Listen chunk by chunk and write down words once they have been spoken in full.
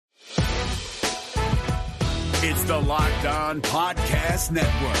It's the Locked On Podcast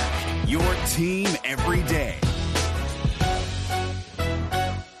Network, your team every day.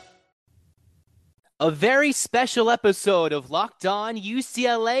 A very special episode of Locked On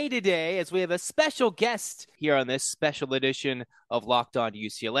UCLA today, as we have a special guest here on this special edition of Locked On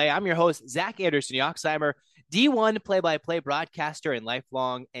UCLA. I'm your host, Zach Anderson-Yoxheimer, D1 play-by-play broadcaster and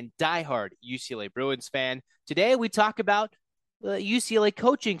lifelong and diehard UCLA Bruins fan. Today we talk about the UCLA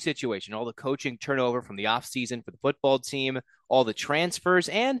coaching situation, all the coaching turnover from the offseason for the football team, all the transfers,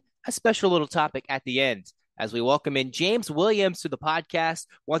 and a special little topic at the end as we welcome in James Williams to the podcast.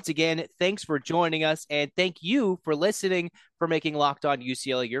 Once again, thanks for joining us, and thank you for listening, for making Locked On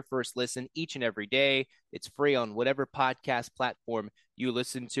UCLA your first listen each and every day. It's free on whatever podcast platform you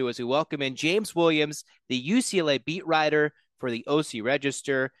listen to, as we welcome in James Williams, the UCLA beat writer for the OC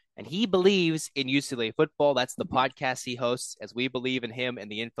Register, and he believes in UCLA football. That's the podcast he hosts, as we believe in him and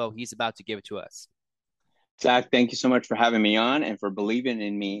the info he's about to give to us. Zach, thank you so much for having me on and for believing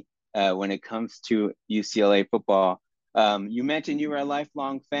in me when it comes to UCLA football. You mentioned you were a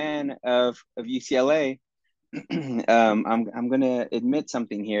lifelong fan of UCLA. I'm going to admit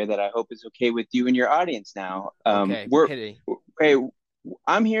something here that I hope is okay with you and your audience now. I'm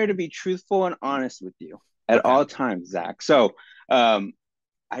here to be truthful and honest with you at all times, Zach. So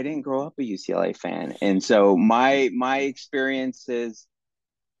I didn't grow up a UCLA fan. And so my experience is,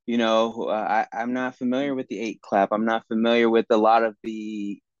 I'm not familiar with the 8 clap. I'm not familiar with a lot of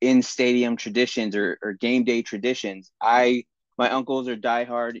the in-stadium traditions or game day traditions. My uncles are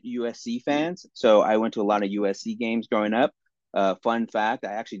diehard USC fans, so I went to a lot of USC games growing up. Fun fact,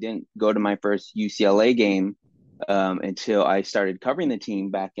 I actually didn't go to my first UCLA game until I started covering the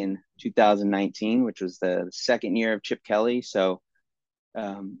team back in 2019, which was the second year of Chip Kelly. So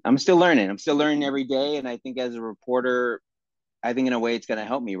I'm still learning. I'm still learning every day, and I think as a reporter, I think in a way it's going to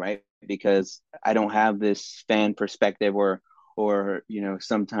help me, right? Because I don't have this fan perspective or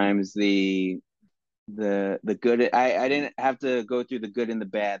sometimes the good. I didn't have to go through the good and the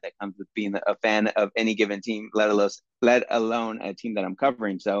bad that comes with being a fan of any given team, let alone a team that I'm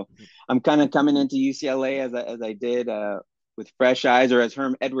covering. So I'm kind of coming into UCLA as I did with fresh eyes, or as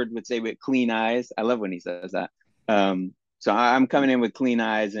Herm Edwards would say, with clean eyes. I love when he says that. So I'm coming in with clean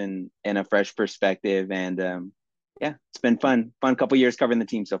eyes and a fresh perspective, and it's been fun couple years covering the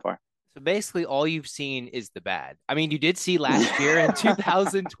team so far. So basically all you've seen is the bad. I mean, you did see last year in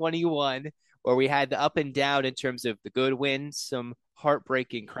 2021 where we had the up and down in terms of the good wins, some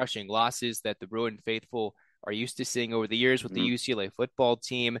heartbreaking, crushing losses that the Bruin faithful are used to seeing over the years with the UCLA football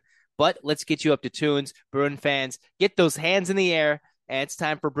team. But let's get you up to tunes. Bruin fans, get those hands in the air. And it's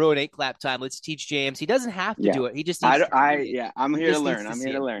time for Bruin 8 clap time. Let's teach James. He doesn't have to do it. He just needs I'm here to learn. I'm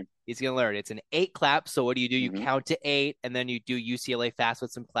here to learn. He's going to learn. It's an 8 clap. So what do? You count to 8, and then you do UCLA fast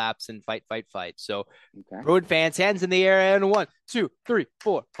with some claps and fight. So Bruin fans, hands in the air, and 1, 2, 3,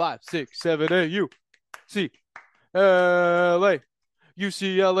 4, 5, 6, 7, 8, UCLA.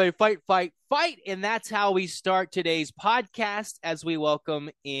 UCLA, fight. And that's how we start today's podcast as we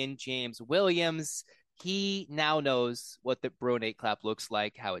welcome in James Williams. He now knows what the Bruin 8 clap looks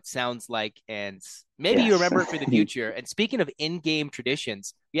like, how it sounds like, and maybe you remember it for the future. And speaking of in-game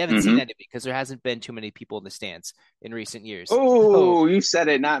traditions, we haven't seen any because there hasn't been too many people in the stands in recent years. Oh, you said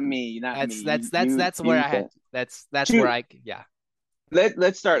it, not me. Let's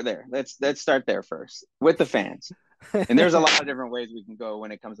start there. Let's start there first with the fans. And there's a lot of different ways we can go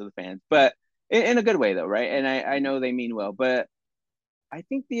when it comes to the fans, but in a good way though, right? And I know they mean well, but I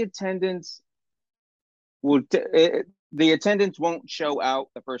think the attendance won't show out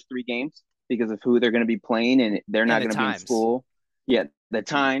the first 3 games because of who they're going to be playing, and they're not going to be in school. Yeah, the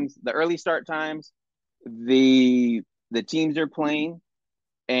times, the early start times, the teams are playing,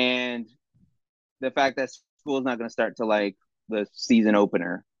 and the fact that school is not going to start till like the season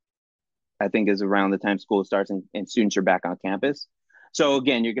opener, I think, is around the time school starts and students are back on campus. So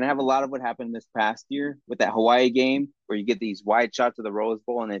again, you're going to have a lot of what happened this past year with that Hawaii game where you get these wide shots of the Rose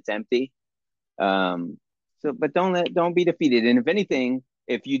Bowl and it's empty. But don't be defeated. And if anything,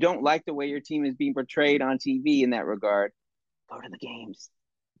 if you don't like the way your team is being portrayed on TV in that regard, go to the games.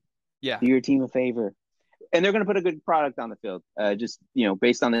 Yeah. Do your team a favor. And they're going to put a good product on the field.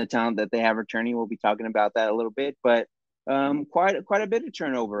 Based on the talent that they have returning, we'll be talking about that a little bit. But quite a bit of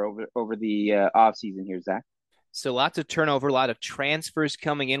turnover over the offseason here, Zach. So lots of turnover, a lot of transfers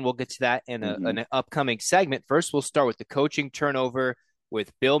coming in. We'll get to that in an upcoming segment. First, we'll start with the coaching turnover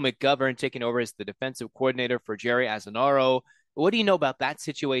with Bill McGovern taking over as the defensive coordinator for Jerry Azzanaro. What do you know about that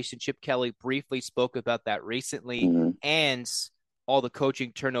situation? Chip Kelly briefly spoke about that recently, and all the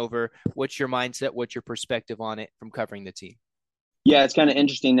coaching turnover. What's your mindset? What's your perspective on it from covering the team? Yeah, it's kind of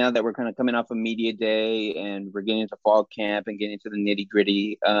interesting now that we're kind of coming off of media day and we're getting into fall camp and getting into the nitty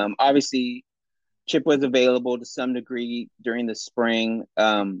gritty. Obviously, Chip was available to some degree during the spring,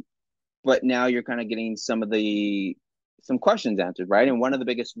 but now you're kind of getting some questions answered, right? And one of the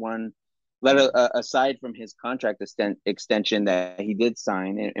biggest one, aside from his contract extension that he did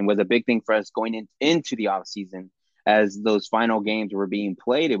sign, and was a big thing for us going into the offseason as those final games were being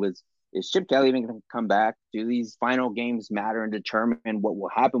played, it was, is Chip Kelly even going to come back? Do these final games matter and determine what will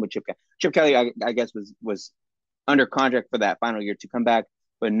happen with Chip Kelly? Chip Kelly, I guess, was under contract for that final year to come back,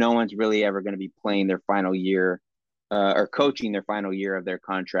 but no one's really ever going to be playing their final year or coaching their final year of their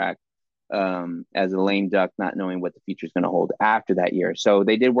contract as a lame duck, not knowing what the future is going to hold after that year. So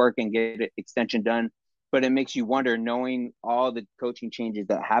they did work and get an extension done, but it makes you wonder, knowing all the coaching changes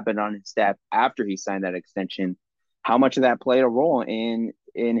that happened on his staff after he signed that extension, how much of that played a role in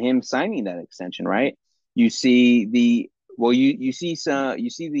him signing that extension, right? You see the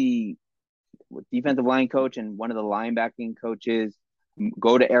defensive line coach and one of the linebacking coaches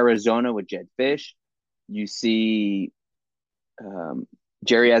go to Arizona with Jed Fish. You see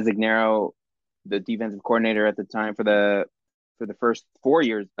Jerry Azagnaro, the defensive coordinator at the time for the first 4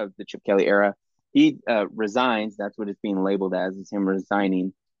 years of the Chip Kelly era, he resigns. That's what it's being labeled as, is him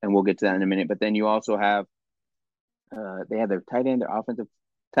resigning, and we'll get to that in a minute. But then you also have they have their tight end, their offensive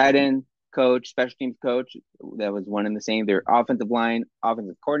tight end coach, special teams coach. That was one and the same. Their offensive line,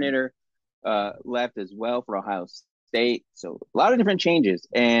 offensive coordinator left as well for Ohio State. So a lot of different changes,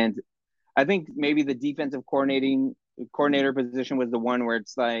 and I think maybe the defensive coordinator position was the one where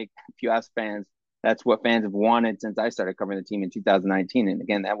it's like, if you ask fans, that's what fans have wanted since I started covering the team in 2019. And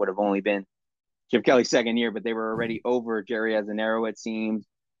again, that would have only been Chip Kelly's second year, but they were already over Jerry Azagnaro, it seemed.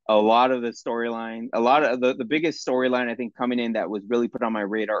 A lot of the storyline, a lot of the biggest storyline, I think, coming in that was really put on my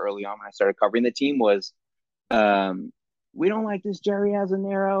radar early on when I started covering the team was, we don't like this Jerry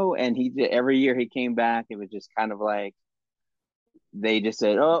Azagnaro. And every year he came back, it was just kind of like, they just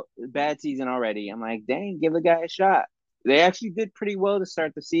said, "Oh, bad season already." I'm like, "Dang, give the guy a shot." They actually did pretty well to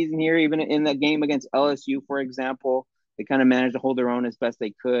start the season here, even in that game against LSU, for example. They kind of managed to hold their own as best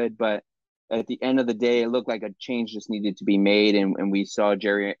they could, but at the end of the day, it looked like a change just needed to be made, and we saw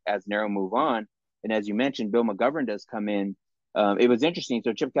Jerry Azagnaro move on. And as you mentioned, Bill McGovern does come in. It was interesting.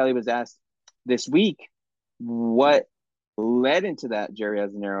 So Chip Kelly was asked this week what led into that Jerry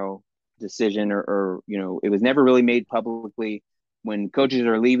Azagnaro decision, or it was never really made publicly. When coaches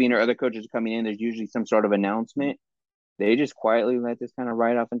are leaving or other coaches are coming in, there's usually some sort of announcement. They just quietly let this kind of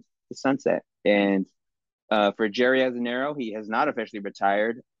ride off into the sunset. And for Jerry Azagnaro, he has not officially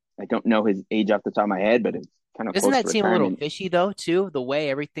retired. I don't know his age off the top of my head, but it's kind of Doesn't close to that seem a little retirement. fishy though, too? The way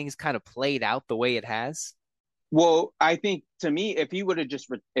everything's kind of played out the way it has. Well, I think, to me, if he would have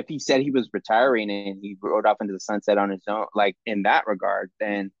if he said he was retiring and he rode off into the sunset on his own, like in that regard,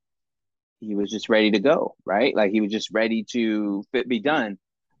 then he was just ready to go, right? Like he was just ready to be done.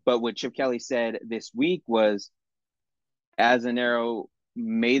 But what Chip Kelly said this week was, Azagnaro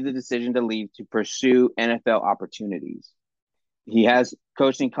made the decision to leave to pursue NFL opportunities. He has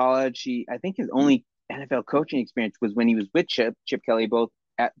coached in college. I think his only NFL coaching experience was when he was with Chip Kelly, both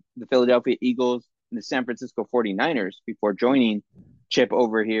at the Philadelphia Eagles and the San Francisco 49ers, before joining Chip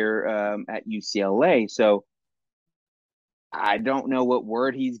over here at UCLA. So I don't know what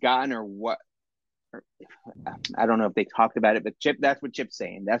word he's gotten or what. I don't know if they talked about it, but Chip, that's what Chip's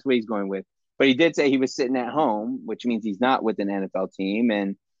saying. That's what he's going with. But he did say he was sitting at home, which means he's not with an NFL team.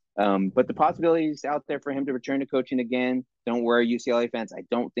 And but the possibility is out there for him to return to coaching again. Don't worry, UCLA fans. I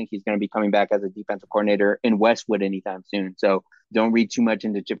don't think he's going to be coming back as a defensive coordinator in Westwood anytime soon. So don't read too much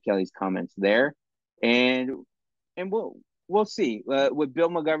into Chip Kelly's comments there. And we'll see. With Bill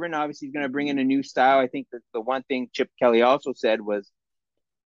McGovern, obviously he's going to bring in a new style. I think that the one thing Chip Kelly also said was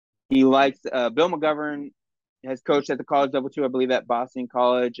he likes Bill McGovern has coached at the college level too, I believe at Boston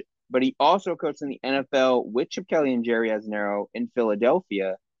College, but he also coached in the NFL with Chip Kelly and Jerry Azagnaro in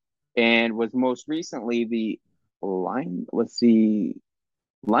Philadelphia, and was most recently the linebacking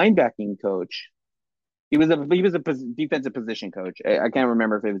coach. He was a defensive position coach. I can't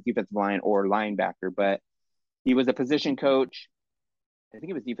remember if it was defensive line or linebacker, but he was a position coach. I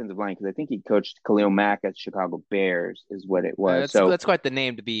think it was defensive line because I think he coached Khalil Mack at Chicago Bears, is what it was. So That's quite the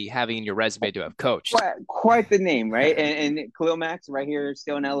name to be having in your resume to have coached. quite the name, right? And Khalil Mack's right here,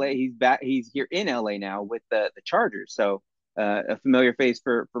 still in LA. He's back. He's here in LA now with the Chargers. So a familiar face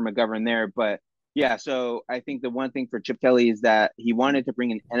for McGovern there. But yeah, so I think the one thing for Chip Kelly is that he wanted to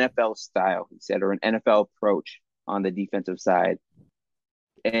bring an NFL style, he said, or an NFL approach on the defensive side.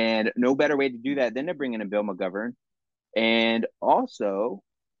 And no better way to do that than to bring in a Bill McGovern and also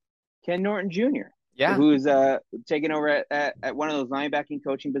Ken Norton Jr. Yeah. who's taking over at one of those linebacking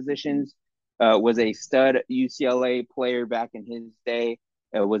coaching positions. Was a stud UCLA player back in his day.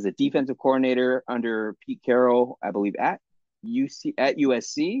 Was a defensive coordinator under Pete Carroll, I believe, at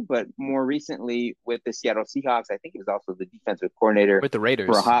USC, but more recently with the Seattle Seahawks. I think he was also the defensive coordinator With the for a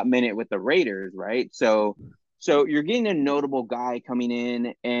Raiders. hot minute with the Raiders, right? So you're getting a notable guy coming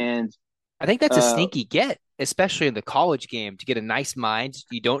in, and I think that's a uh, sneaky get, especially in the college game, to get a nice mind.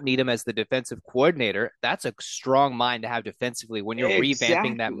 You don't need him as the defensive coordinator. That's a strong mind to have defensively when you're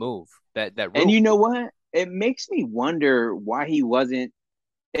revamping that exactly. move, that And room. you know what? It makes me wonder why he wasn't.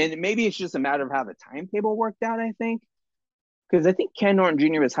 And maybe it's just a matter of how the timetable worked out. I think because I think Ken Norton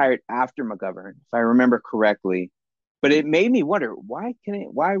Jr. was hired after McGovern, if I remember correctly. But it made me wonder why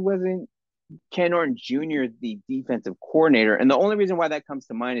wasn't Ken Norton Jr. the defensive coordinator? And the only reason why that comes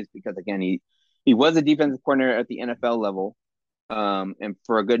to mind is because again he was a defensive coordinator at the NFL level, and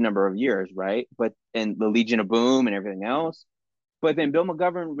for a good number of years, right? But and the Legion of Boom and everything else. But then Bill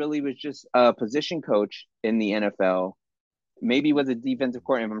McGovern really was just a position coach in the NFL. Maybe he was a defensive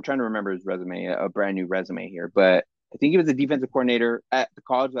coordinator. I'm trying to remember his resume, a brand new resume here, but I think he was a defensive coordinator at the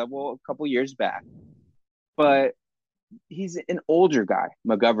college level a couple years back. But he's an older guy,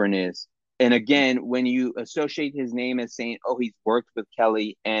 McGovern is. And again, when you associate his name as saying, oh, he's worked with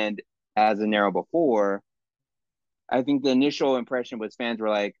Kelly and Azanero before, I think the initial impression was fans were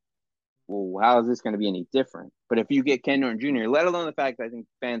like, well, how is this going to be any different? But if you get Ken Norton Jr., let alone the fact that I think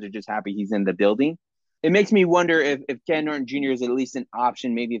fans are just happy he's in the building, it makes me wonder if Ken Norton Jr. is at least an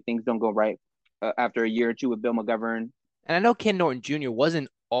option, maybe if things don't go right after a year or two with Bill McGovern. And I know Ken Norton Jr. wasn't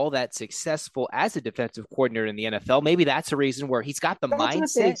all that successful as a defensive coordinator in the NFL. Maybe that's a reason where he's got the That's what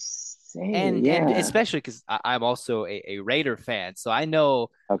they mindset. say. And Yeah. especially because I'm also a Raider fan, so I know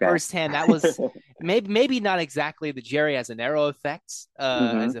Okay. firsthand that was maybe not exactly the Jerry Azanero effect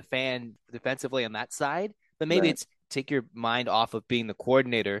Mm-hmm. as a fan defensively on that side, but maybe Right. it's take your mind off of being the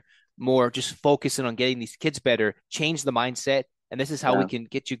coordinator, more just focusing on getting these kids better, change the mindset, and this is how we Yeah. can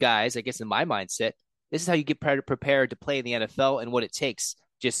get you guys. I guess in my mindset, this is how you get prepared to play in the NFL and what it takes,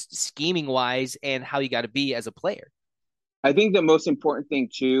 just scheming wise, and how you got to be as a player. I think the most important thing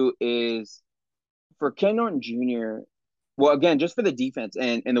too is for Ken Norton Jr. Well, again, just for the defense,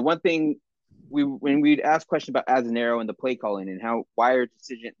 and the one thing when we'd ask questions about Azanero and the play calling and why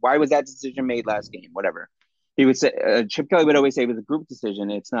was that decision made last game, whatever. He would say Chip Kelly would always say it was a group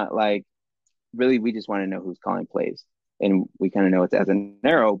decision. It's not like really we just want to know who's calling plays, and we kind of know it's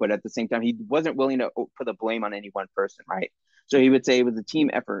Azanero, but at the same time he wasn't willing to put the blame on any one person, right? So he would say it was a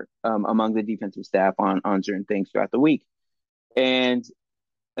team effort among the defensive staff on certain things throughout the week, and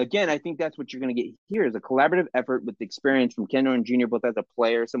again, I think that's what you're going to get here is a collaborative effort with experience from Ken Norton Jr., both as a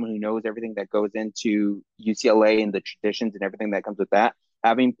player, someone who knows everything that goes into UCLA and the traditions and everything that comes with that,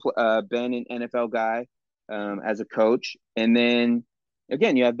 having been an NFL guy as a coach. And then,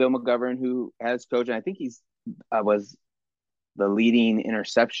 again, you have Bill McGovern, who has coached, and I think he's was the leading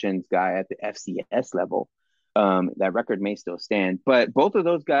interceptions guy at the FCS level. That record may still stand, but both of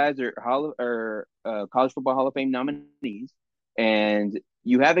those guys are College Football Hall of Fame nominees, and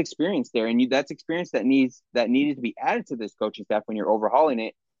you have experience there, and that's experience that needed to be added to this coaching staff when you're overhauling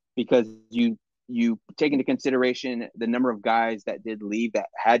it, because you take into consideration the number of guys that did leave that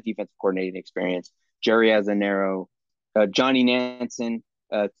had defensive coordinating experience. Jerry Azanero, Johnny Nansen,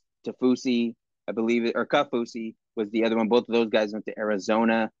 Tafusi, I believe, or Kafusi was the other one. Both of those guys went to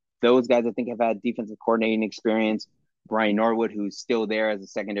Arizona. Those guys, I think, have had defensive coordinating experience. Brian Norwood, who's still there as a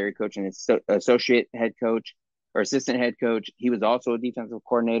secondary coach and associate head coach or assistant head coach, he was also a defensive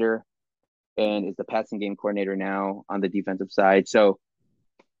coordinator and is the passing game coordinator now on the defensive side. So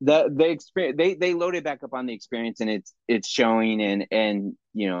the experience they loaded back up on the experience, and it's showing, and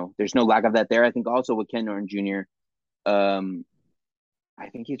there's no lack of that there. I think also with Ken Norton Jr. I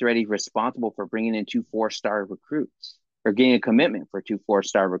think he's already responsible for bringing in two 4-star recruits or getting a commitment for two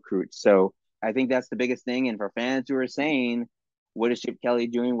 4-star recruits. So I think that's the biggest thing. And for fans who are saying, what is Chip Kelly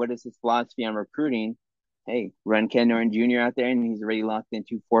doing? What is his philosophy on recruiting? Hey, run Ken Norton Jr. out there, and he's already locked in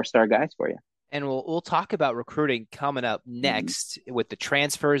two 4-star guys for you. And we'll talk about recruiting coming up Mm-hmm. next with the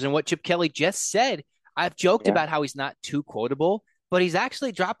transfers and what Chip Kelly just said. I've joked Yeah. about how he's not too quotable, but he's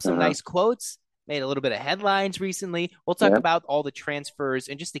actually dropped some Uh-huh. nice quotes, made a little bit of headlines recently. We'll talk Yeah. about all the transfers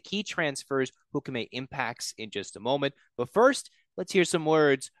and just the key transfers who can make impacts in just a moment. But first, let's hear some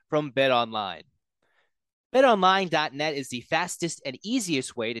words from BetOnline. BetOnline.net is the fastest and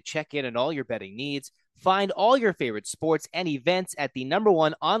easiest way to check in on all your betting needs. Find all your favorite sports and events at the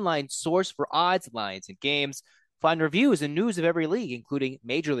 #1 online source for odds, lines, and games. Find reviews and news of every league, including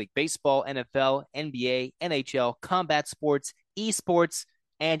Major League Baseball, NFL, NBA, NHL, combat sports, esports,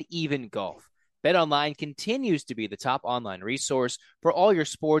 and even golf. BetOnline continues to be the top online resource for all your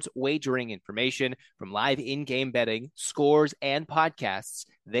sports wagering information. From live in-game betting, scores, and podcasts,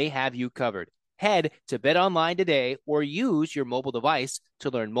 they have you covered. Head to BetOnline today or use your mobile device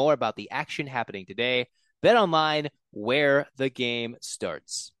to learn more about the action happening today. BetOnline, where the game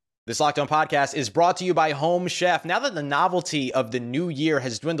starts. This Locked On podcast is brought to you by Home Chef. Now that the novelty of the new year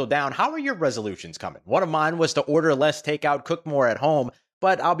has dwindled down, how are your resolutions coming? One of mine was to order less takeout, cook more at home.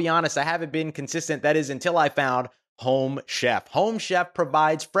 But I'll be honest, I haven't been consistent. That is until I found Home Chef. Home Chef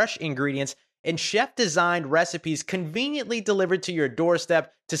provides fresh ingredients and chef-designed recipes conveniently delivered to your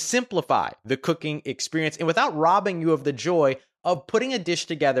doorstep to simplify the cooking experience and without robbing you of the joy of putting a dish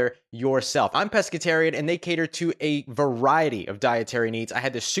together yourself. I'm pescatarian, and they cater to a variety of dietary needs. I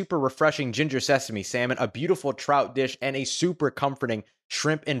had this super refreshing ginger sesame salmon, a beautiful trout dish, and a super comforting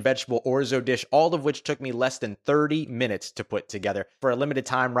shrimp and vegetable orzo dish, all of which took me less than 30 minutes to put together. For a limited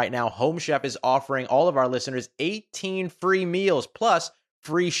time right now, Home Chef is offering all of our listeners 18 free meals, plus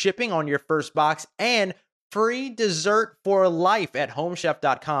free shipping on your first box and free dessert for life at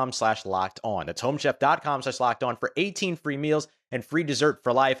homechef.com/lockedon. That's homechef.com/lockedon for 18 free meals and free dessert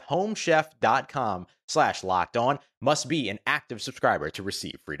for life. Homechef.com/lockedon. Must be an active subscriber to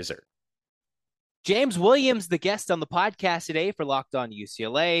receive free dessert. James Williams, the guest on the podcast today for Locked On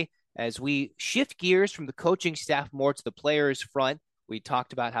UCLA. As we shift gears from the coaching staff more to the players front, we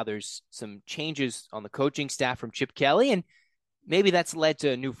talked about how there's some changes on the coaching staff from Chip Kelly, and maybe that's led to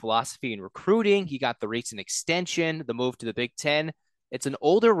a new philosophy in recruiting. He got the recent extension, the move to the Big Ten. It's an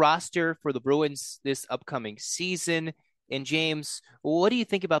older roster for the Bruins this upcoming season. And James, what do you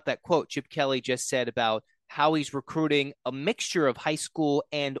think about that quote Chip Kelly just said about how he's recruiting a mixture of high school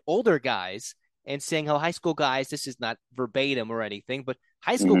and older guys, and saying how high school guys, this is not verbatim or anything, but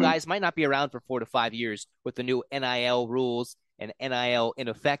high school guys might not be around for 4 to 5 years with the new NIL rules and NIL in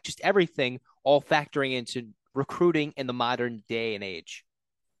effect, just everything all factoring into recruiting in the modern day and age?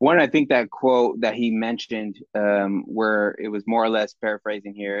 One, I think that quote that he mentioned, where it was more or less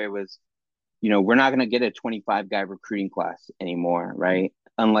paraphrasing here, it was, we're not going to get a 25-guy recruiting class anymore, right?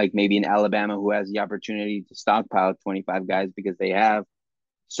 Unlike maybe in Alabama, who has the opportunity to stockpile 25 guys because they have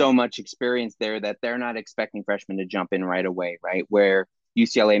so much experience there that they're not expecting freshmen to jump in right away, right? Where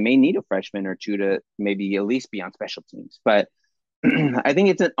UCLA may need a freshman or two to maybe at least be on special teams. But I think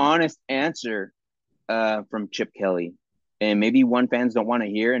it's an honest answer from Chip Kelly. And maybe one fans don't want to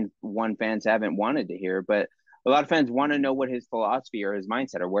hear and one fans haven't wanted to hear, but a lot of fans want to know what his philosophy or his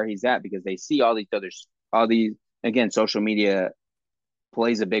mindset or where he's at, because they see all these, again, social media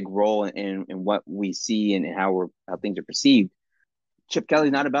plays a big role in what we see and how things are perceived. Chip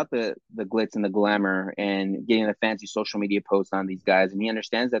Kelly's not about the glitz and the glamour and getting the fancy social media posts on these guys. And he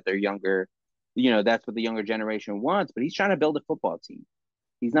understands that they're younger, that's what the younger generation wants, but he's trying to build a football team.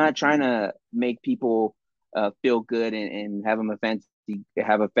 He's not trying to make people feel good and have them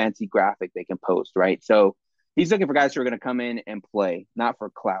have a fancy graphic they can post, right? So he's looking for guys who are going to come in and play, not for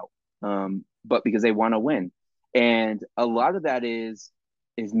clout, but because they want to win. And a lot of that is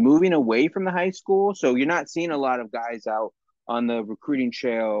moving away from the high school. So you're not seeing a lot of guys out on the recruiting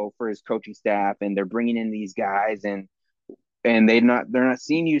trail for his coaching staff, and they're bringing in these guys, and they're not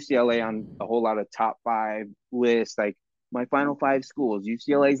seeing UCLA on a whole lot of top 5 lists, like my final 5 schools.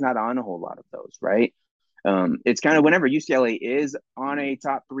 UCLA is not on a whole lot of those, right? It's kind of whenever UCLA is on a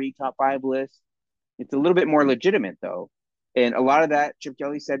top 3, top 5 list, it's a little bit more legitimate though. And a lot of that, Chip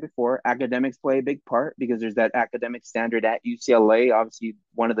Kelly said before, academics play a big part, because there's that academic standard at UCLA, obviously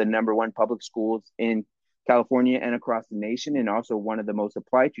one of the number 1 public schools in California and across the nation, and also one of the most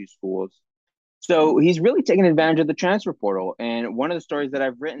applied to schools. So he's really taking advantage of the transfer portal. And one of the stories that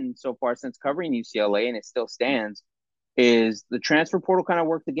I've written so far since covering UCLA, and it still stands, is the transfer portal kind of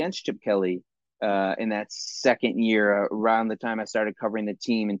worked against Chip Kelly in that second year, around the time I started covering the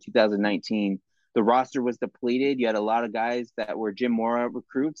team in 2019. The roster was depleted. You had a lot of guys that were Jim Mora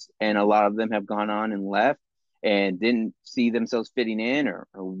recruits, and a lot of them have gone on and left and didn't see themselves fitting in or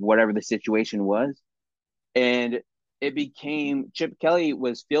whatever the situation was. And it became Chip Kelly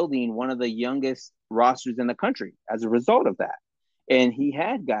was fielding one of the youngest rosters in the country as a result of that. And he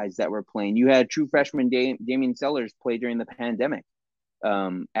had guys that were playing. You had true freshman Damian Sellers play during the pandemic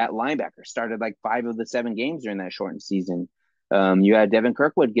at linebacker, started like 5 of the 7 games during that shortened season. You had Devin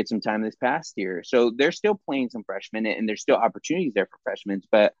Kirkwood get some time this past year. So they're still playing some freshmen, and there's still opportunities there for freshmen.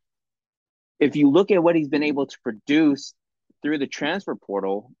 But if you look at what he's been able to produce through the transfer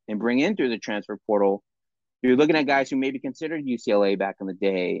portal and bring in through the transfer portal, you're looking at guys who maybe considered UCLA back in the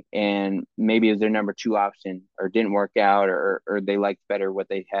day, and maybe it was their number 2 option or didn't work out, or they liked better what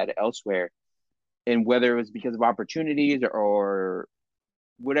they had elsewhere. And whether it was because of opportunities or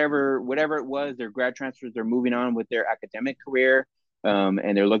whatever it was, their grad transfers, they're moving on with their academic career,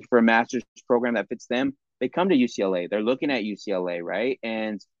 and they're looking for a master's program that fits them. They come to UCLA. They're looking at UCLA, right?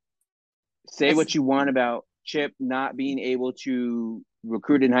 And say what you want about Chip not being able to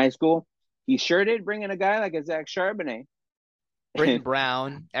recruit in high school. He sure did bring in a guy like a Zach Charbonnet. Britton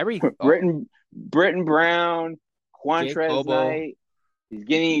Brown, Britton Brown, Jake Quantrez Bobo. Knight.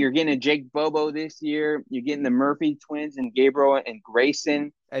 You're getting a Jake Bobo this year. You're getting the Murphy twins and Gabriel and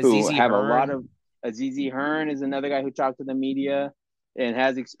Grayson, who Azizi have Hearn. a lot of. Azizi Hearn is another guy who talked to the media and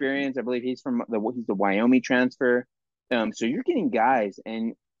has experience. I believe he's the Wyoming transfer. So you're getting guys,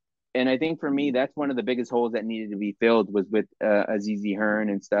 and I think for me that's one of the biggest holes that needed to be filled was with Azizi Hearn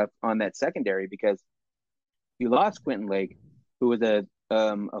and stuff on that secondary, because you lost Quentin Lake, who was a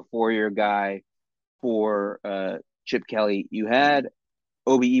 4-year guy for Chip Kelly. You had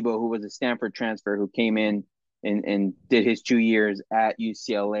Obi Ebo, who was a Stanford transfer, who came in and did his 2 years at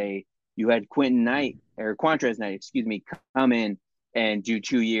UCLA. You had Quantrez Knight, come in and do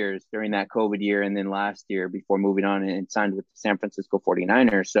 2 years during that COVID year and then last year before moving on and signed with the San Francisco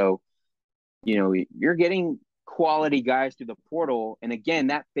 49ers. So, you're getting quality guys through the portal. And again,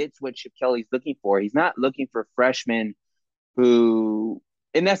 that fits what Chip Kelly's looking for. He's not looking for freshmen who,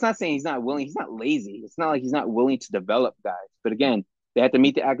 and that's not saying he's not willing. He's not lazy. It's not like he's not willing to develop guys. But again, they have to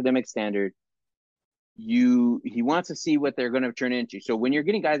meet the academic standard. He wants to see what they're going to turn into. So when you're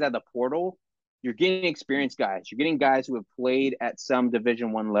getting guys out of the portal, you're getting experienced guys. You're getting guys who have played at some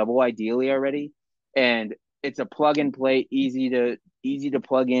Division I level, ideally already, and it's a plug and play, easy to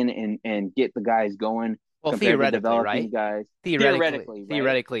plug in and get the guys going. Well, theoretically, right? Guys.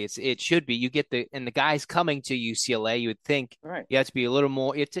 Theoretically, it should be. You get the guys coming to UCLA. You would think you have to be a little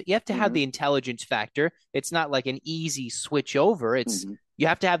more. You have to have the intelligence factor. It's not like an easy switch over. It's you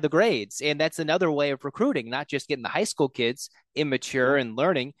have to have the grades, and that's another way of recruiting. Not just getting the high school kids immature and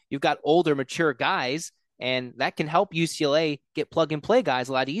learning. You've got older, mature guys, and that can help UCLA get plug and play guys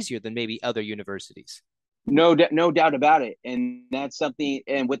a lot easier than maybe other universities. No doubt about it, and that's something.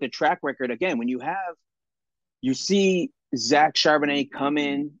 And with the track record, again, when you see Zach Charbonnet come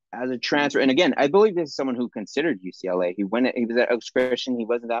in as a transfer. And again, I believe this is someone who considered UCLA. He was at Oaks Christian. He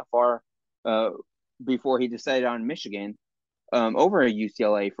wasn't that far before he decided on Michigan over at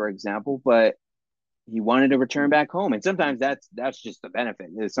UCLA, for example. But he wanted to return back home. And sometimes that's just the benefit.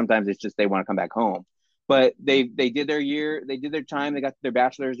 Sometimes it's just they want to come back home. But they did their year. They did their time. They got their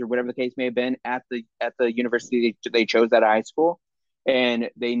bachelor's or whatever the case may have been at the university they chose out of high school. And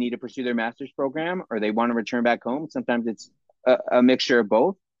they need to pursue their master's program or they want to return back home. Sometimes it's a mixture of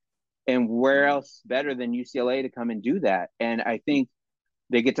both. And where else better than UCLA to come and do that? And I think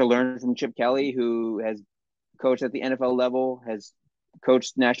they get to learn from Chip Kelly, who has coached at the NFL level, has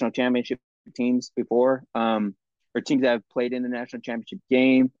coached national championship teams before, or teams that have played in the national championship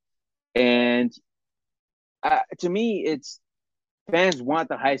game. And to me, it's fans want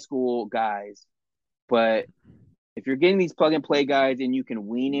the high school guys, but if you're getting these plug and play guys and you can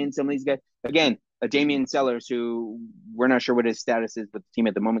wean in some of these guys, again, a Damian Sellers, who we're not sure what his status is with the team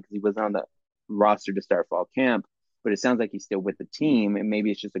at the moment because he wasn't on the roster to start fall camp, but it sounds like he's still with the team and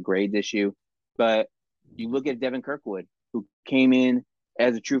maybe it's just a grades issue. But you look at Devin Kirkwood, who came in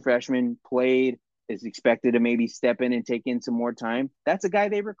as a true freshman, played, is expected to maybe step in and take in some more time. That's a guy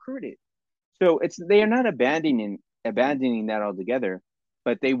they recruited. So they are not abandoning that altogether,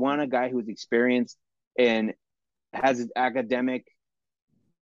 but they want a guy who's experienced and has his academic,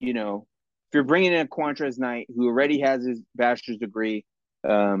 if you're bringing in a Quantrez Knight who already has his bachelor's degree,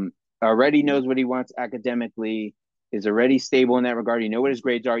 already knows what he wants academically, is already stable in that regard. You know what his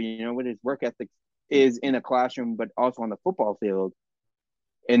grades are. You know what his work ethic is in a classroom, but also on the football field.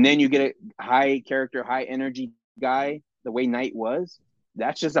 And then you get a high character, high energy guy, the way Knight was.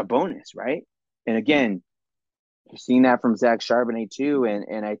 That's just a bonus, right? And again, you're seeing that from Zach Charbonnet too.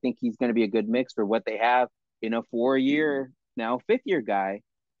 And I think he's going to be a good mix for what they have in a 4-year, now 5th-year guy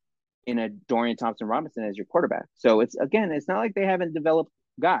in a Dorian Thompson-Robinson as your quarterback. So it's not like they haven't developed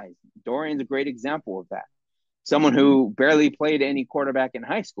guys. Dorian's a great example of that. Someone who barely played any quarterback in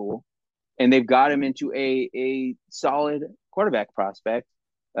high school, and they've got him into a solid quarterback prospect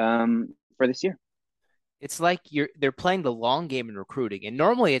for this year. It's like they're playing the long game in recruiting. And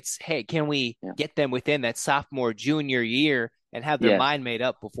normally it's, hey, can we get them within that sophomore, junior year and have their mind made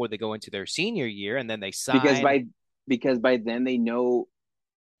up before they go into their senior year, and then they sign. Because by then they know,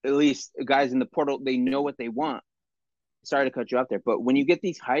 at least guys in the portal, they know what they want. Sorry to cut you off there, but when you get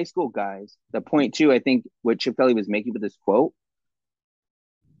these high school guys, the point too, I think what Chip Kelly was making with this quote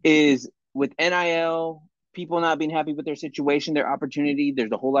is with NIL people not being happy with their situation, their opportunity.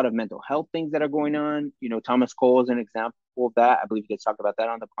 There's a whole lot of mental health things that are going on. Thomas Cole is an example of that. I believe you guys talked about that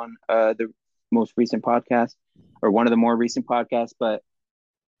on the most recent podcast, or one of the more recent podcasts. But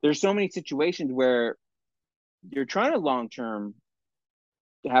there's so many situations where you're trying to long term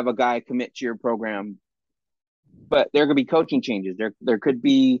have a guy commit to your program, but there could be coaching changes. There could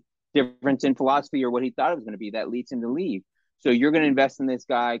be difference in philosophy or what he thought it was going to be that leads him to leave. So you're going to invest in this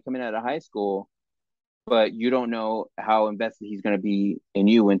guy coming out of high school, but you don't know how invested he's going to be in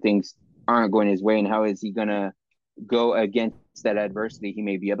you when things aren't going his way, and how is he going to go against that adversity he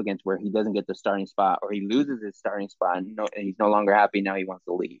may be up against where he doesn't get the starting spot, or he loses his starting spot and he's no longer happy. Now he wants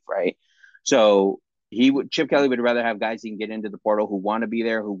to leave, right? So Chip Kelly would rather have guys he can get into the portal who want to be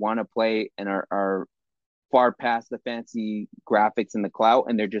there, who want to play, and are far past the fancy graphics and the clout,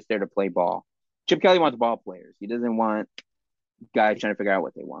 and they're just there to play ball. Chip Kelly wants ball players. He doesn't want guys trying to figure out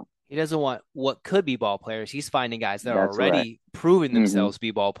what they want. He doesn't want what could be ball players. He's finding guys that are That's already right. proven themselves to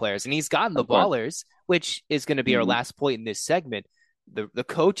be ball players. And he's gotten the ballers, which is going to be our last point in this segment. The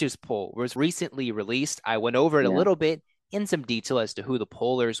coaches poll was recently released. I went over it a little bit in some detail as to who the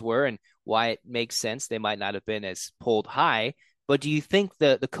pollers were and why it makes sense they might not have been as polled high. But do you think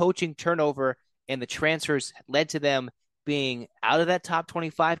the coaching turnover and the transfers led to them being out of that top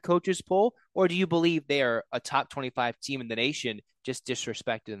 25 coaches poll, or do you believe they are a top 25 team in the nation just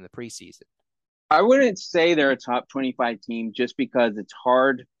disrespected in the preseason? I wouldn't say they're a top 25 team just because it's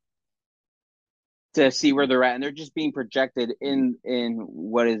hard to see where they're at, and they're just being projected in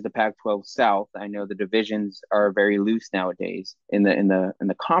what is the Pac-12 South. I know the divisions are very loose nowadays in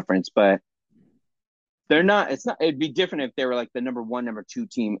the conference, but they're not. It'd be different if they were like the number 1, number 2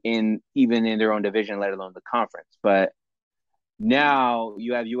 team even in their own division, let alone the conference. But now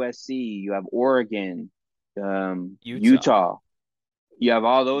you have USC, you have Oregon, Utah. You have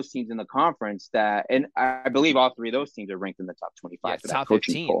all those teams in the conference and I believe all 3 of those teams are ranked in the top 25 for that top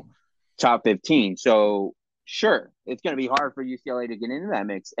coaching 15. poll. Top 15. So sure, it's going to be hard for UCLA to get into that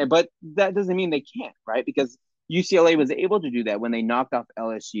mix, but that doesn't mean they can't, right? Because UCLA was able to do that when they knocked off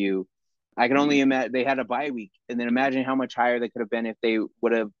LSU. I can only imagine they had a bye week, and then imagine how much higher they could have been if they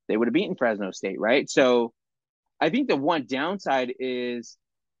would have beaten Fresno State, right? So I think the one downside is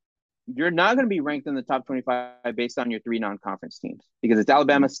you're not going to be ranked in the top 25 based on your 3 non-conference teams, because it's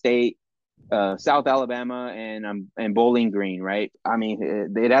Alabama State, South Alabama, and Bowling Green, right? I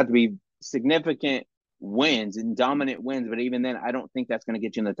mean, they'd have to be significant wins and dominant wins, but even then, I don't think that's going to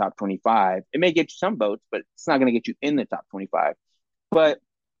get you in the top 25. It may get you some votes, but it's not going to get you in the top 25. But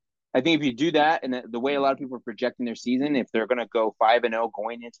I think if you do that, and the way a lot of people are projecting their season, if they're going to go 5-0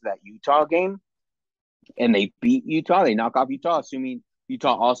 going into that Utah game, and they beat Utah, they knock off Utah, assuming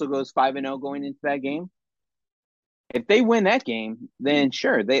Utah also goes 5-0 going into that game. If they win that game, then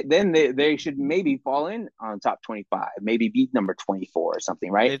sure, they should maybe fall in on top 25, maybe beat number 24 or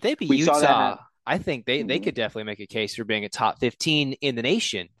something, right? If they beat Utah, I think they could definitely make a case for being a top 15 in the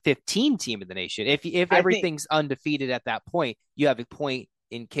nation, 15 team in the nation. If everything's undefeated at that point, you have a point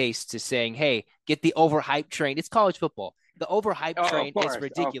in case to saying, hey, get the overhyped train. It's college football. The overhyped train is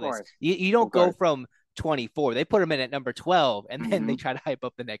ridiculous. You don't go from 24. They put them in at number 12, and then they try to hype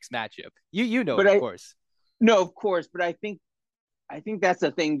up the next matchup. Of course. No, of course, but I think that's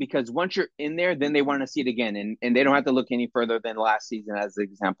the thing, because once you're in there, then they want to see it again, and they don't have to look any further than last season as an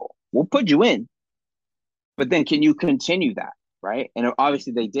example. We'll put you in, but then can you continue that, right? And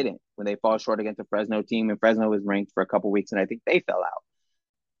obviously they didn't when they fall short against the Fresno team, and Fresno was ranked for a couple weeks, and I think they fell out.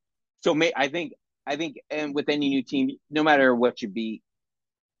 So I think, and with any new team, no matter what you beat,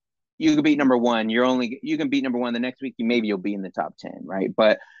 you can beat number 1. You can beat number 1 the next week. You'll be in the top 10, right?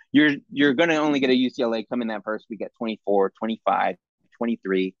 But you're going to only get a UCLA come in that first week at 24, 25,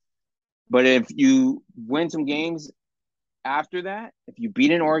 23. But if you win some games after that, if you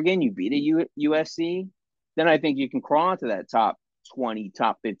beat an Oregon, you beat a USC, then I think you can crawl into that top 20,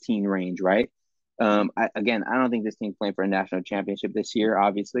 top 15 range, right? I don't think this team's playing for a national championship this year,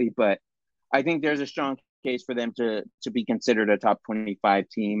 obviously, but I think there's a strong case for them to be considered a top 25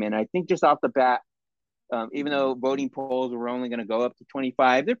 team. And I think just off the bat, even though voting polls were only going to go up to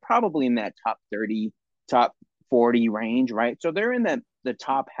 25, they're probably in that top 30, top 40 range, right? So they're in the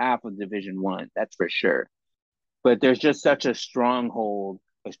top half of Division I, that's for sure. But there's just such a stronghold,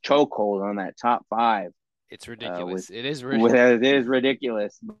 a chokehold on that top 5. It's ridiculous. It is ridiculous. It is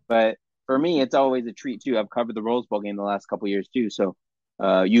ridiculous. But for me, it's always a treat too. I've covered the Rose Bowl game the last couple of years too. So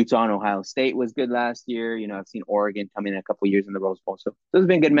Utah and Ohio State was good last year. I've seen Oregon come in a couple of years in the Rose Bowl. So those have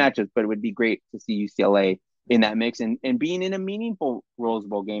been good matchups, but it would be great to see UCLA in that mix and being in a meaningful Rose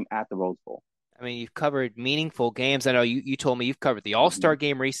Bowl game at the Rose Bowl. I mean, you've covered meaningful games. I know you told me you've covered the All-Star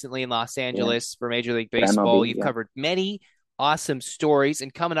game recently in Los Yeah, Angeles for Major League for Baseball. MLB. You've Yeah. covered many awesome stories.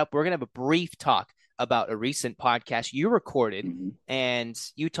 And coming up, we're going to have a brief talk about a recent podcast you recorded. Mm-hmm. And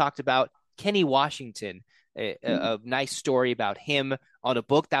you talked about Kenny Washington, a nice story about him on a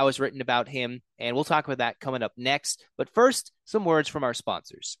book that was written about him. And we'll talk about that coming up next. But first, some words from our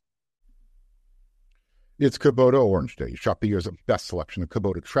sponsors. It's Kubota Orange Day. Shop the year's best selection of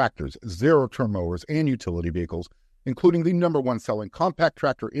Kubota tractors, zero-turn mowers, and utility vehicles, including the #1 selling compact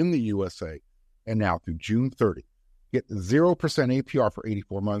tractor in the USA. And now through June 30, get 0% APR for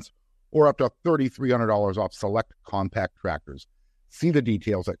 84 months or up to $3,300 off select compact tractors. See the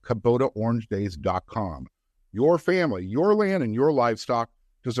details at KubotaOrangeDays.com. Your family, your land, and your livestock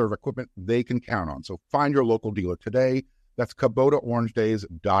deserve equipment they can count on. So find your local dealer today. That's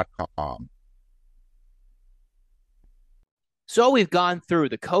KubotaOrangeDays.com. So we've gone through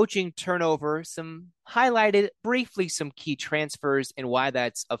the coaching turnover, highlighted briefly some key transfers and why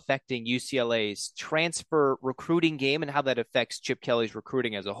that's affecting UCLA's transfer recruiting game and how that affects Chip Kelly's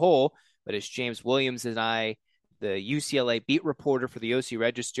recruiting as a whole. But as James Williams and I, the UCLA beat reporter for the OC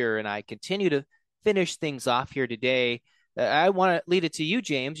Register, and I continue to finish things off here today, I want to lead it to you,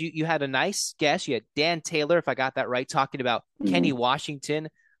 James. You had a nice guest. You had Dan Taylor, if I got that right, talking about Kenny Washington,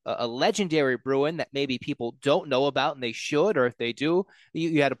 a legendary Bruin that maybe people don't know about and they should, or if they do.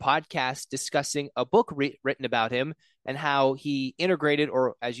 You had a podcast discussing a book written about him and how he integrated,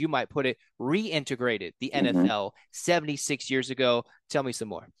 or as you might put it, reintegrated the NFL 76 years ago. Tell me some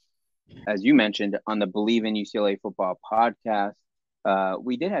more. As you mentioned on the Believe in UCLA Football podcast,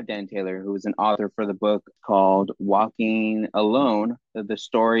 we did have Dan Taylor, who was an author for the book called Walking Alone, the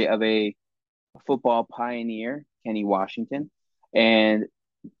story of a football pioneer, Kenny Washington. And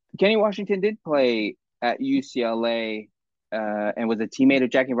Kenny Washington did play at UCLA and was a teammate of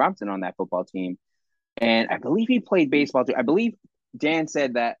Jackie Robinson on that football team. And I believe he played baseball too. I believe Dan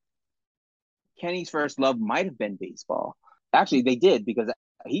said that Kenny's first love might have been baseball. Actually, they did, because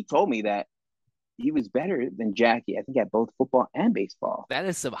he told me that he was better than Jackie, I think, at both football and baseball. That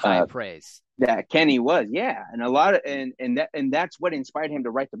is some high praise. That Kenny was, yeah. And a lot of and that's what inspired him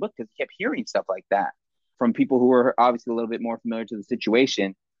to write the book, because he kept hearing stuff like that from people who were obviously a little bit more familiar to the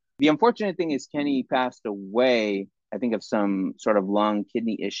situation. The unfortunate thing is Kenny passed away, I think, of some sort of lung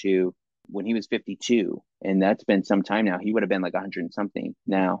kidney issue when he was 52. And that's been some time now. He would have been like 100 and something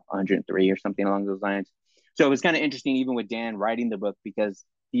now, 103 or something along those lines. So it was kind of interesting, even with Dan writing the book, because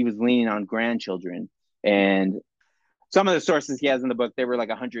he was leaning on grandchildren. And some of the sources he has in the book, they were like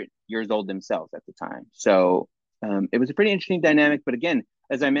 100 years old themselves at the time. So it was a pretty interesting dynamic. But again,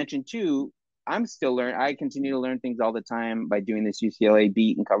 as I mentioned too, I'm still learning. I continue to learn things all the time by doing this UCLA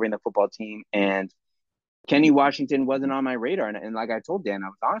beat and covering the football team. And Kenny Washington wasn't on my radar. And like I told Dan, I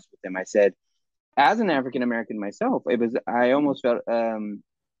was honest with him. I said, as an African-American myself, I almost felt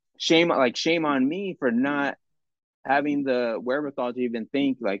shame on me for not having the wherewithal to even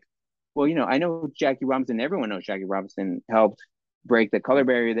think like, well, I know Jackie Robinson, everyone knows Jackie Robinson helped break the color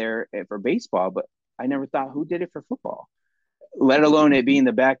barrier there for baseball, but I never thought who did it for football, let alone it being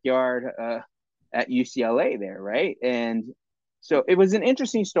the backyard at UCLA there, right? And so it was an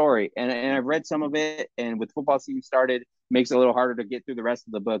interesting story, and I've read some of it, and with football season started, makes it a little harder to get through the rest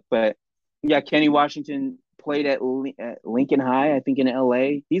of the book. But yeah, Kenny Washington played at Lincoln High, I think, in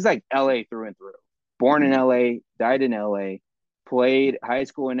LA. He's like LA through and through. Born in LA, died in LA, played high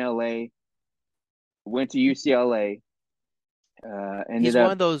school in LA, went to UCLA. He's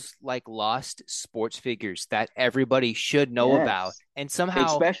one of those like lost sports figures that everybody should know about, and somehow,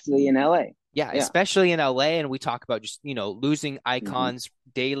 especially in LA. Yeah, especially in LA, and we talk about just losing icons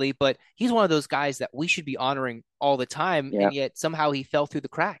daily, but he's one of those guys that we should be honoring all the time, and yet somehow he fell through the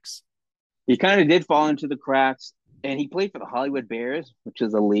cracks. He kind of did fall into the cracks, and he played for the Hollywood Bears, which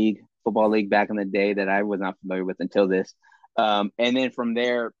is a football league back in the day that I was not familiar with until this. And then from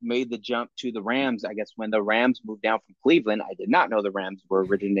there, made the jump to the Rams. I guess when the Rams moved down from Cleveland, I did not know the Rams were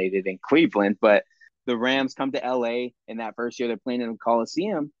originated in Cleveland, but the Rams come to LA, and that first year they're playing in the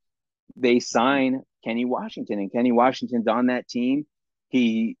Coliseum, they sign Kenny Washington, and Kenny Washington's on that team.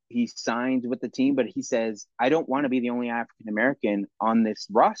 He signs with the team, but he says, I don't want to be the only African-American on this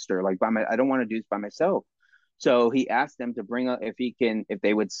roster. I don't want to do this by myself. So he asked them to bring up, if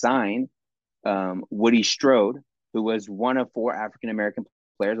they would sign Woody Strode, who was one of 4 African-American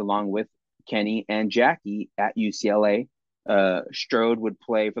players, along with Kenny and Jackie at UCLA. Strode would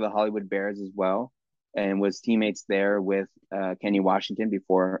play for the Hollywood Bears as well, and was teammates there with Kenny Washington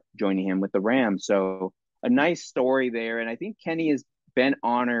before joining him with the Rams. So a nice story there. And I think Kenny has been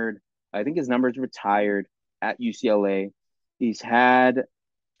honored. I think his number's retired at UCLA. He's had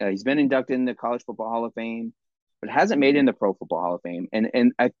He's been inducted in the College Football Hall of Fame, but hasn't made it in the Pro Football Hall of Fame.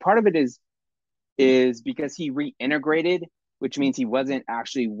 And part of it is because he reintegrated, which means he wasn't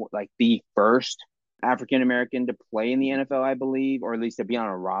actually like the first African American to play in the NFL, I believe, or at least to be on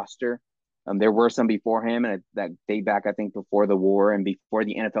a roster. There were some before him, and that date back, I think, before the war and before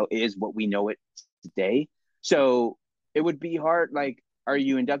the NFL is what we know it today. So it would be hard. Like,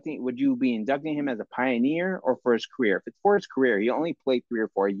 would you be inducting him as a pioneer or for his career? If it's for his career, he only played 3 or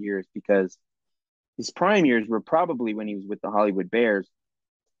 4 years because his prime years were probably when he was with the Hollywood Bears,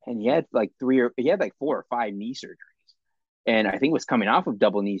 and he had like 4 or 5 knee surgeries, and I think was coming off of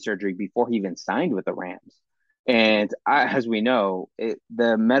double knee surgery before he even signed with the Rams. And as we know,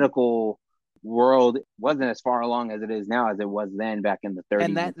 the medical world wasn't as far along as it is now as it was then back in the 30s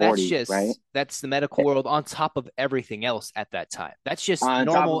and 40s, right? That's the medical world on top of everything else at that time. That's just on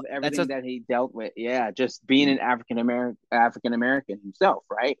normal. Top of everything that he dealt with. Yeah, just being an African American himself,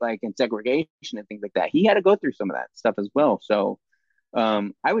 right? Like in segregation and things like that. He had to go through some of that stuff as well. So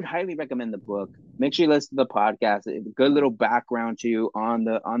I would highly recommend the book. Make sure you listen to the podcast. A good little background to you on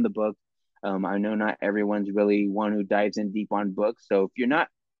the book. I know not everyone's really one who dives in deep on books. So if you're not,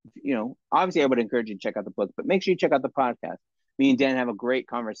 obviously I would encourage you to check out the book, but make sure you check out the podcast. Me and Dan have a great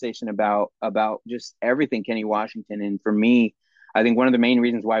conversation about just everything Kenny Washington. And for me, I think one of the main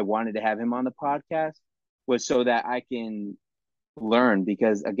reasons why I wanted to have him on the podcast was so that I can learn,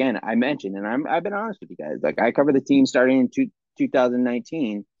 because again, I mentioned, and I've been honest with you guys, like I cover the team starting in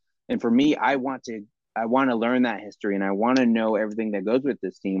 2019. And for me, I want to learn that history, and I want to know everything that goes with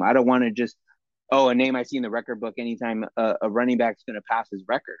this team. I don't want to just, a name I see in the record book anytime a running back's going to pass his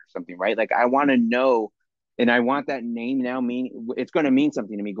record or something, right? Like I want to know, and I want that name now it's going to mean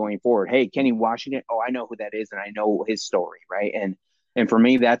something to me going forward. Hey, Kenny Washington. Oh, I know who that is, and I know his story, right? And for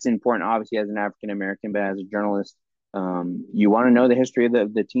me, that's important, obviously, as an African American, but as a journalist, you want to know the history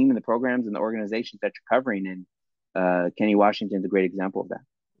of the team and the programs and the organizations that you're covering, and Kenny Washington's a great example of that.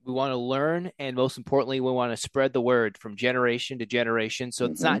 We want to learn, and most importantly, we want to spread the word from generation to generation. So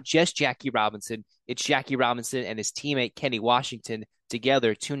it's not just Jackie Robinson. It's Jackie Robinson and his teammate Kenny Washington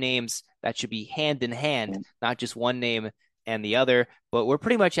together, 2 names that should be hand in hand, not just one name and the other. But we're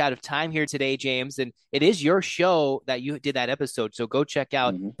pretty much out of time here today, James, and it is your show that you did that episode. So go check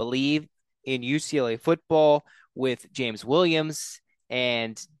out Believe in UCLA Football with James Williams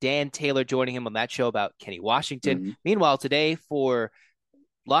and Dan Taylor joining him on that show about Kenny Washington. Meanwhile, today for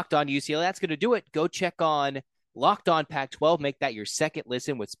Locked On UCLA, that's going to do it. Go check on Locked On Pac-12. Make that your second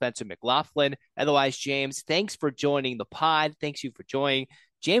listen with Spencer McLaughlin. Otherwise, James, thanks for joining the pod. Thanks you for joining.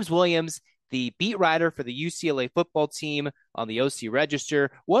 James Williams, the beat writer for the UCLA football team on the OC Register.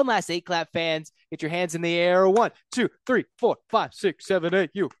 One last 8 clap, fans. Get your hands in the air. 1, 2, 3, 4, 5, 6, 7,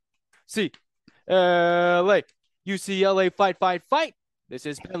 8. UCLA. UCLA, fight, fight, fight. This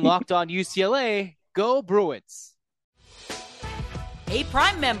has been Locked On UCLA. Go Bruins. Hey,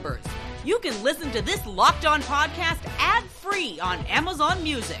 Prime members, you can listen to this Locked On podcast ad-free on Amazon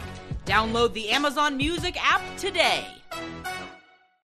Music. Download the Amazon Music app today.